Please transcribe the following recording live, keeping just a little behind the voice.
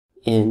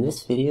In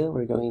this video,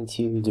 we're going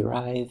to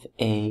derive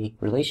a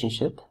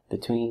relationship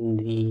between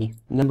the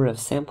number of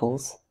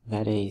samples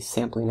that a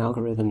sampling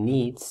algorithm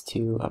needs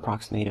to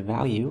approximate a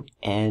value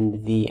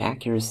and the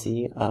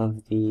accuracy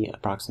of the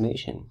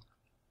approximation.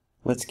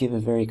 Let's give a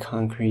very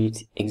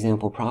concrete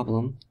example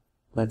problem.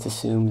 Let's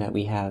assume that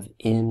we have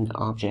n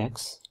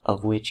objects,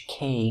 of which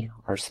k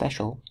are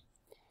special,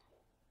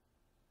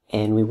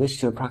 and we wish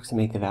to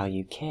approximate the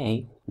value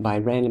k by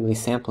randomly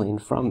sampling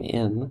from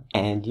m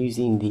and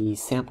using the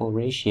sample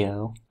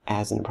ratio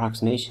as an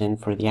approximation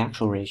for the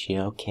actual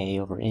ratio k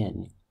over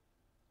n.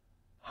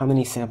 How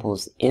many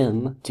samples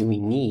m do we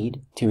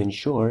need to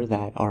ensure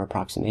that our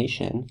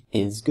approximation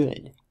is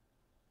good?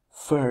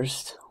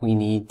 First, we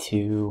need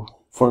to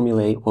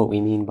formulate what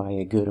we mean by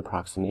a good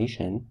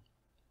approximation.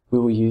 We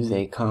will use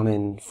a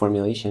common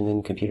formulation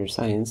in computer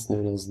science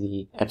known as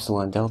the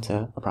epsilon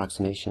delta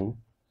approximation.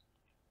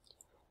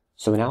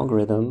 So an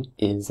algorithm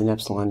is an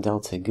epsilon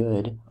delta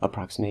good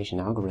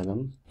approximation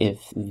algorithm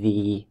if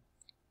the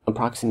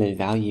approximate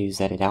values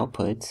that it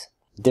outputs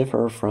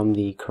differ from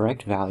the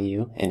correct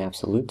value in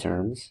absolute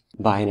terms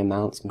by an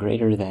amount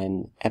greater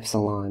than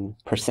epsilon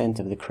 %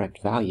 of the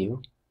correct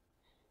value.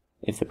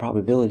 If the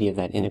probability of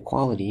that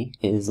inequality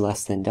is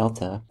less than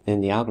delta,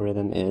 then the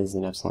algorithm is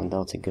an epsilon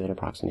delta good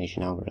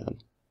approximation algorithm.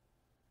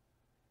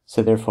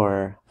 So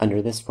therefore,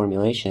 under this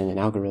formulation, an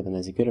algorithm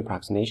is a good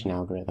approximation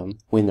algorithm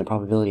when the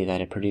probability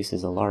that it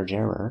produces a large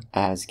error,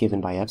 as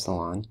given by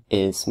epsilon,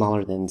 is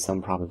smaller than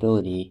some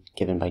probability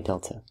given by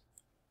delta.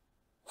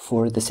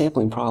 For the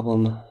sampling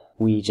problem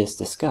we just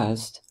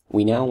discussed,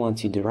 we now want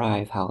to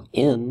derive how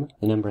m,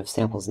 the number of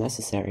samples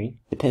necessary,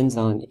 depends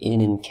on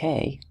n and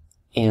k,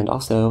 and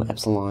also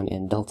epsilon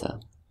and delta.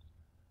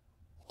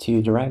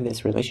 To derive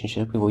this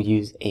relationship, we will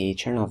use a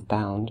Chernoff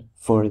bound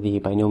for the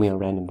binomial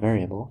random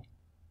variable.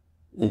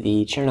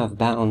 The Chernoff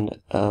bound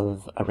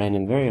of a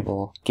random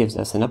variable gives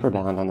us an upper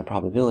bound on the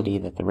probability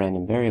that the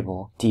random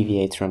variable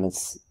deviates from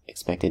its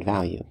expected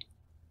value.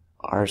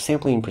 Our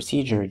sampling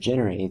procedure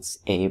generates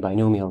a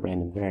binomial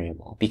random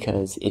variable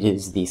because it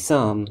is the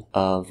sum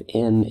of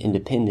m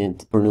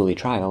independent Bernoulli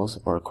trials,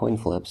 or coin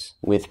flips,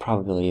 with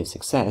probability of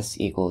success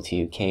equal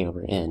to k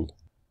over n.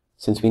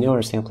 Since we know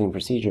our sampling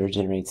procedure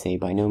generates a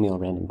binomial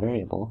random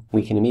variable,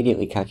 we can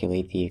immediately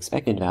calculate the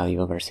expected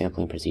value of our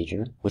sampling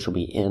procedure, which will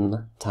be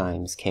m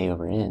times k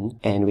over n,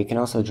 and we can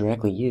also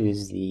directly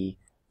use the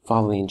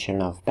following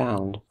Chernoff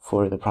bound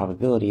for the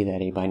probability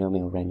that a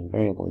binomial random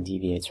variable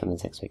deviates from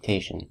its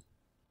expectation.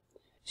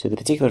 So the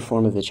particular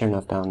form of the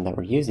Chernoff bound that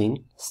we're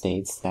using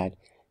states that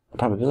the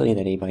probability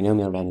that a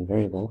binomial random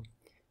variable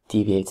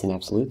deviates in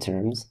absolute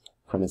terms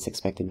from its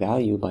expected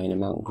value by an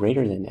amount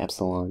greater than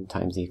epsilon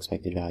times the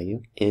expected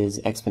value is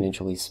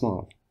exponentially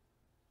small.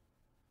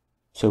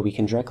 So we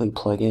can directly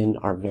plug in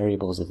our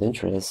variables of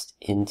interest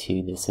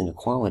into this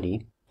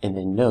inequality, and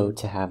then note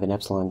to have an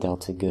epsilon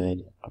delta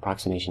good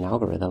approximation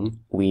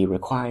algorithm, we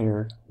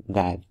require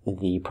that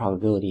the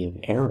probability of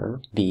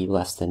error be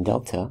less than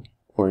delta,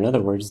 or in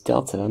other words,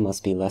 delta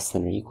must be less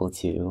than or equal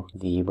to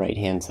the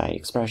right-hand side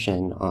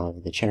expression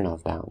of the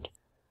Chernoff bound.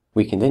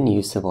 We can then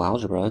use simple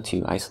algebra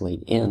to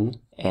isolate m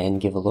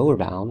and give a lower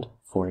bound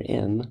for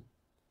m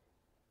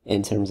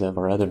in terms of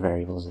our other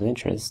variables of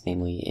interest,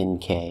 namely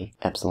nk,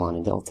 epsilon,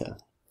 and delta.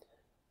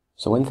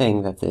 So one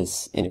thing that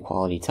this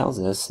inequality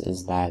tells us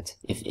is that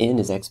if n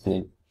is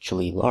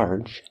exponentially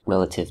large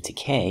relative to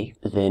k,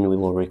 then we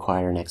will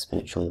require an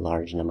exponentially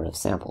large number of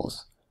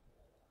samples.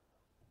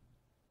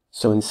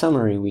 So in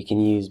summary, we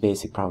can use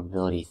basic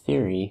probability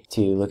theory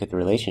to look at the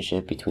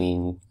relationship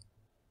between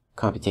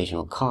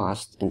computational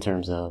cost in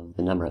terms of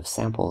the number of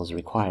samples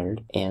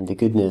required and the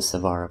goodness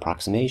of our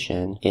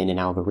approximation in an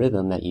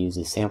algorithm that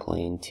uses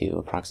sampling to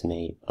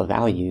approximate a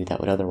value that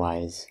would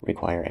otherwise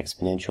require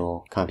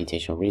exponential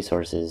computational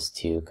resources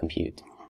to compute.